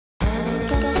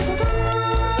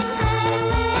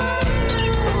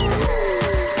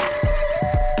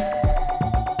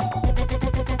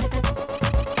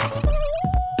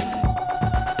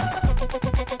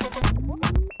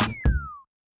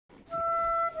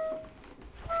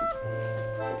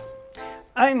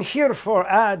I'm here for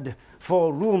ad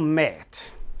for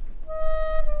roommate.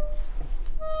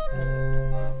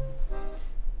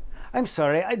 I'm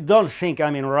sorry, I don't think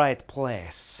I'm in right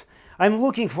place. I'm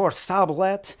looking for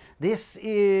sublet. This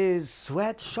is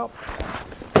sweatshop.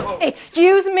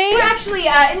 Excuse me? We're actually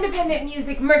independent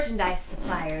music merchandise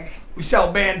supplier. We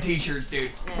sell band t-shirts,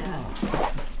 dude. Yeah.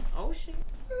 Oh shit.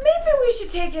 Maybe we should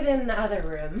take it in the other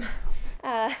room.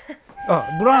 Oh,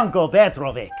 Branko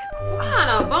Petrovic. What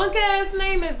kind of bunk ass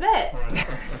name is that?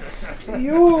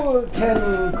 You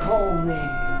can call me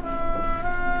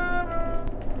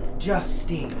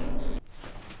Justine.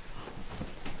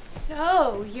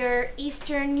 So, you're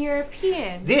Eastern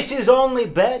European. This is only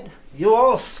bed. You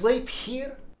all sleep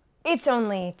here? It's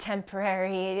only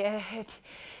temporary.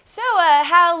 So,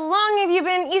 how long have you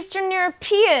been Eastern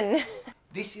European?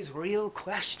 This is real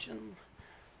question.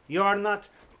 You are not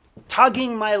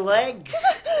tugging my leg?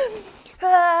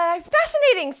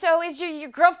 Fascinating. So is your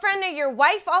girlfriend or your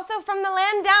wife also from the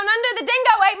land down under? The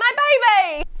dingo ate my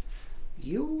baby!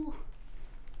 You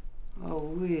are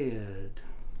weird.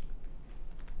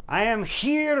 I am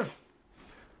here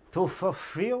to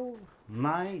fulfill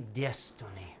my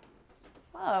destiny.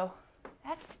 Whoa,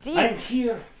 that's deep. I'm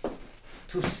here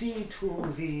to see to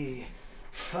the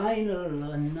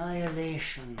final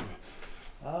annihilation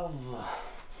of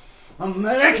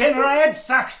American Red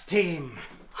Sox team.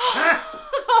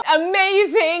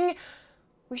 Amazing!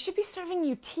 We should be serving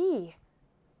you tea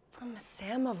from a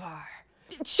samovar.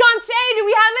 Chauncey, do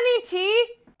we have any tea?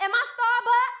 Am I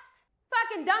Starbucks?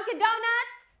 Fucking Dunkin'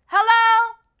 Donuts?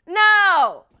 Hello?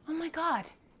 No! Oh my god,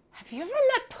 have you ever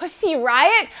met Pussy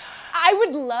Riot? I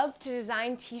would love to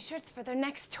design t-shirts for their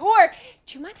next tour.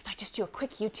 Do you mind if I just do a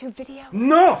quick YouTube video?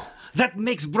 No! That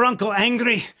makes Branko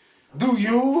angry. Do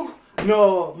you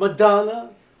know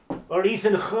Madonna or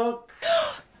Ethan Hawke?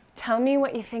 Tell me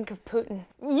what you think of Putin.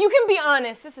 You can be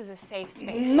honest, this is a safe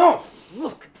space. No!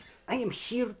 Look, I am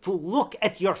here to look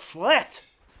at your flat.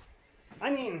 I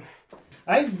mean,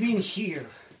 I've been here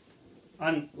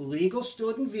on legal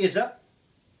student visa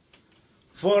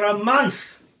for a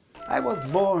month. I was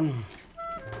born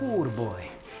poor boy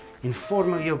in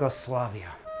former Yugoslavia.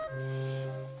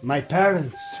 My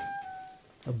parents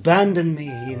abandoned me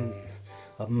in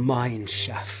a mine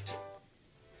shaft.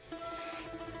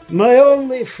 My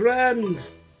only friend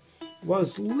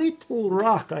was little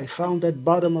rock I found at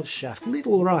bottom of shaft.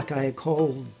 Little rock I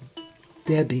called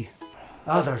Debbie.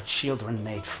 Other children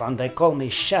made fun. They call me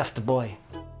shaft boy.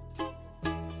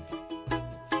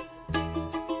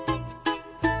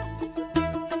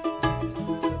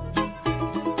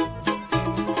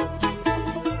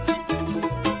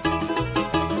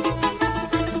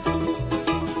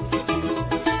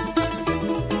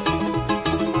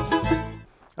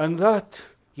 And that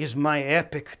is my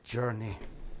epic journey.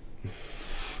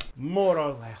 More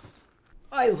or less.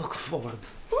 I look forward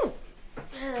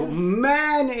to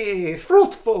many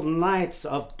fruitful nights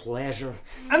of pleasure.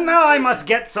 And now I must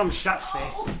get some shut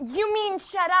face. You mean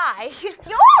shut-eye?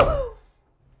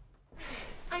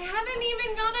 I haven't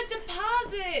even got a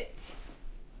deposit.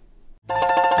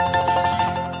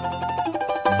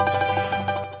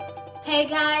 Hey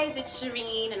guys, it's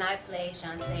Shireen and I play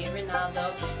Shantae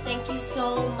Ronaldo. Thank you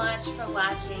so much for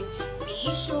watching.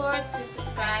 Be sure to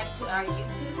subscribe to our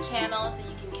YouTube channel so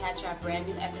you can catch our brand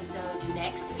new episode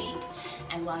next week.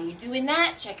 And while you're doing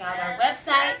that, check out our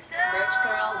website,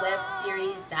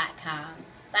 merchgirlwebseries.com.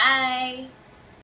 Bye!